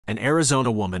An Arizona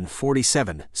woman,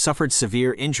 47, suffered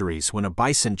severe injuries when a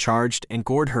bison charged and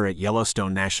gored her at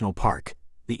Yellowstone National Park.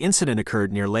 The incident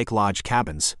occurred near Lake Lodge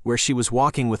Cabins, where she was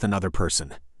walking with another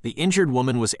person. The injured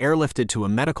woman was airlifted to a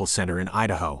medical center in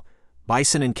Idaho.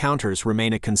 Bison encounters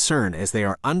remain a concern as they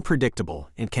are unpredictable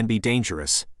and can be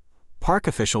dangerous. Park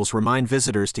officials remind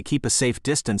visitors to keep a safe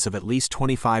distance of at least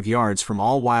 25 yards from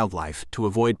all wildlife to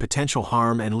avoid potential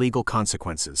harm and legal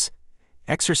consequences.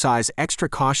 Exercise extra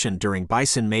caution during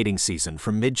bison mating season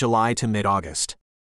from mid-July to mid-August.